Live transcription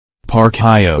Park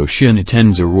Hyo Shin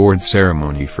attends awards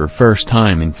ceremony for first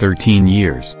time in 13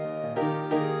 years.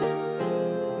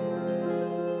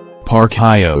 Park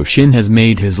Hyo Shin has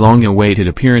made his long-awaited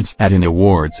appearance at an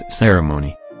awards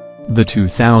ceremony. The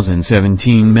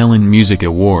 2017 Melon Music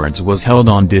Awards was held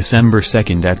on December 2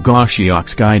 at Gyeongsuk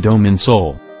Sky Dome in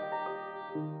Seoul.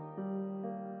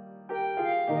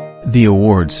 The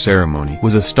awards ceremony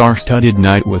was a star-studded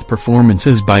night with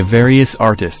performances by various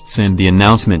artists and the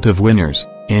announcement of winners,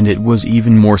 and it was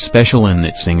even more special in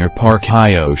that singer Park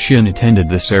Hyo Shin attended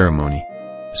the ceremony.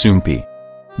 Soompi.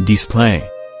 Display.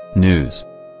 News.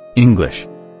 English.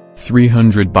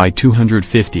 300 by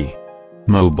 250.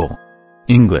 Mobile.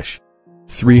 English.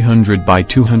 300 by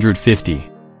 250.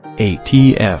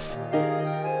 ATF.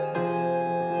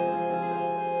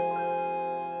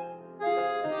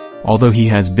 Although he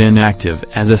has been active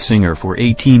as a singer for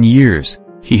 18 years,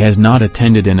 he has not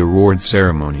attended an awards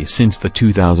ceremony since the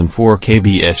 2004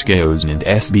 KBS Gaeojun and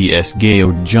SBS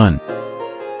Gaeojun.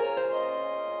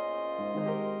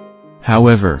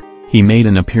 However, he made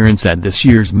an appearance at this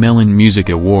year's Melon Music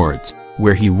Awards,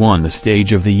 where he won the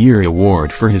Stage of the Year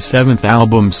award for his 7th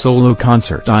album solo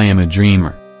concert I Am a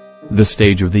Dreamer. The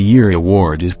Stage of the Year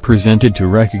award is presented to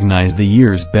recognize the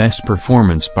year's best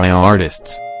performance by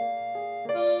artists.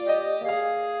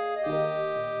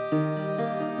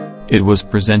 It was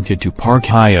presented to Park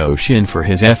Hyo Shin for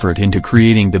his effort into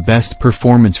creating the best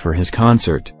performance for his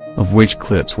concert, of which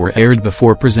clips were aired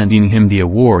before presenting him the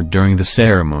award during the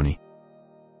ceremony.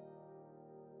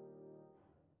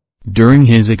 During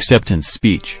his acceptance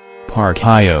speech, Park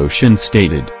Hyo Shin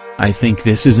stated, "I think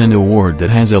this is an award that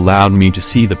has allowed me to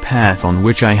see the path on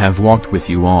which I have walked with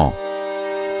you all."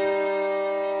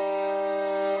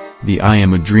 The I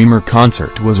Am a Dreamer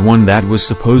concert was one that was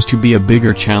supposed to be a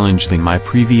bigger challenge than my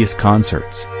previous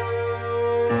concerts.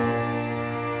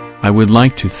 I would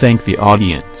like to thank the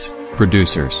audience,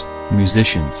 producers,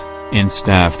 musicians, and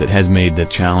staff that has made the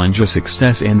challenge a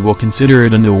success and will consider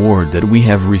it an award that we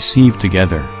have received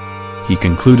together. He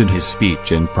concluded his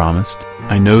speech and promised,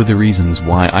 "I know the reasons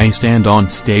why I stand on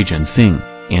stage and sing,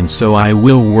 and so I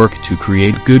will work to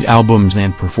create good albums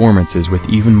and performances with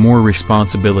even more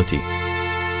responsibility."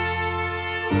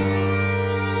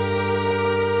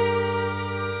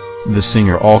 The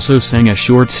singer also sang a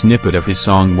short snippet of his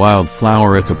song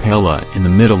Wildflower a cappella in the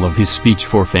middle of his speech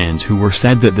for fans who were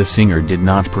sad that the singer did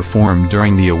not perform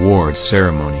during the awards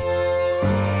ceremony.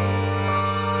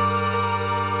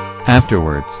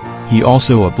 Afterwards, he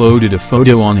also uploaded a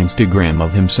photo on Instagram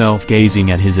of himself gazing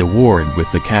at his award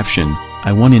with the caption,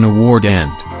 "I won an award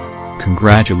and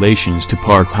congratulations to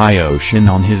Park Hyo Shin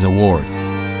on his award."